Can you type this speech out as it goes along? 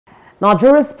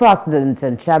Nigeria's president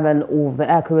and chairman of the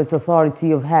ECOWAS Authority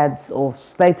of Heads of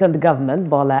State and Government,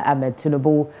 Bola Ahmed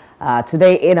Tinubu,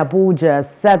 today in Abuja,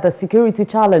 said the security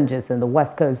challenges in the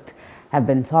West Coast have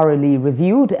been thoroughly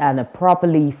reviewed and a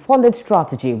properly funded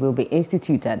strategy will be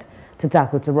instituted to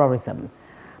tackle terrorism.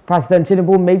 President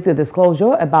Tinubu made the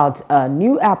disclosure about a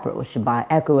new approach by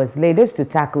ECOWAS leaders to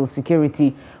tackle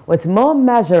security with more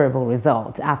measurable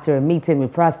results after a meeting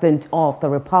with President of the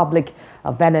Republic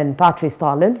of Benin, Patrice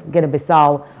Talon,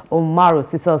 Guinea-Bissau, Umaru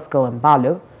Sissoco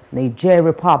Embalo, Niger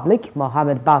Republic,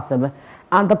 Mohamed Bassem,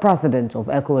 and the President of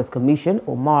ECOWAS Commission,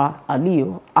 Omar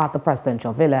Aliyu, at the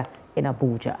Presidential Villa in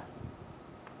Abuja.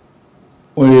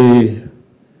 We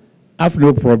have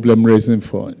no problem raising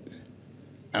funds.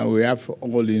 And we have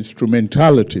all the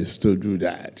instrumentalities to do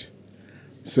that.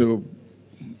 So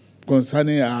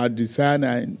concerning our design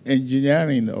and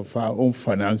engineering of our own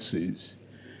finances,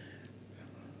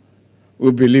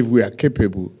 we believe we are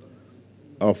capable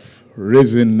of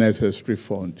raising necessary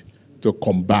funds to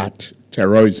combat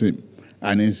terrorism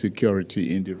and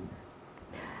insecurity in the region.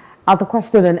 At the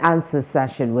question and answer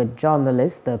session with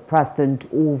journalists, the president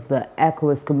of the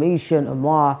ECOWAS Commission,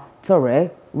 Omar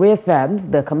Toure,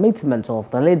 reaffirmed the commitment of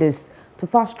the leaders to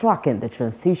fast-tracking the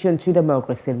transition to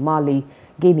democracy in Mali,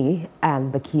 Guinea,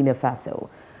 and Burkina Faso.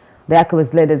 The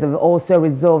ECOWAS leaders have also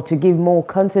resolved to give more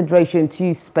consideration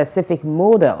to specific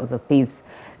models of peace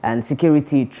and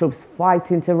security troops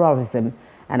fighting terrorism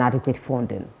and adequate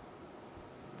funding.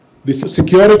 The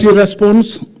security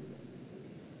response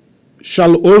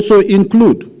shall also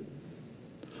include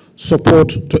support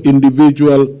to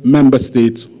individual member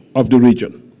states of the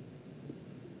region.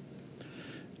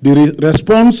 The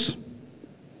response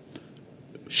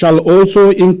shall also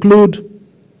include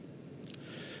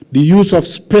the use of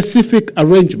specific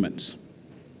arrangements,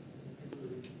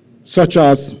 such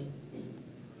as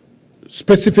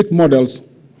specific models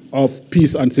of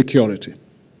peace and security.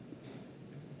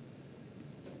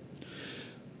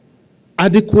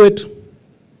 Adequate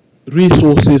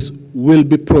resources will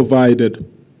be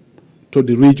provided to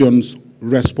the region's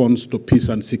response to peace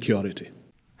and security.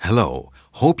 Hello,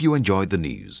 hope you enjoyed the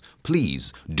news.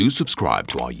 Please do subscribe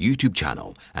to our YouTube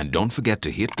channel and don't forget to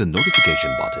hit the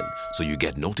notification button so you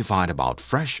get notified about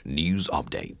fresh news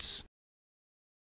updates.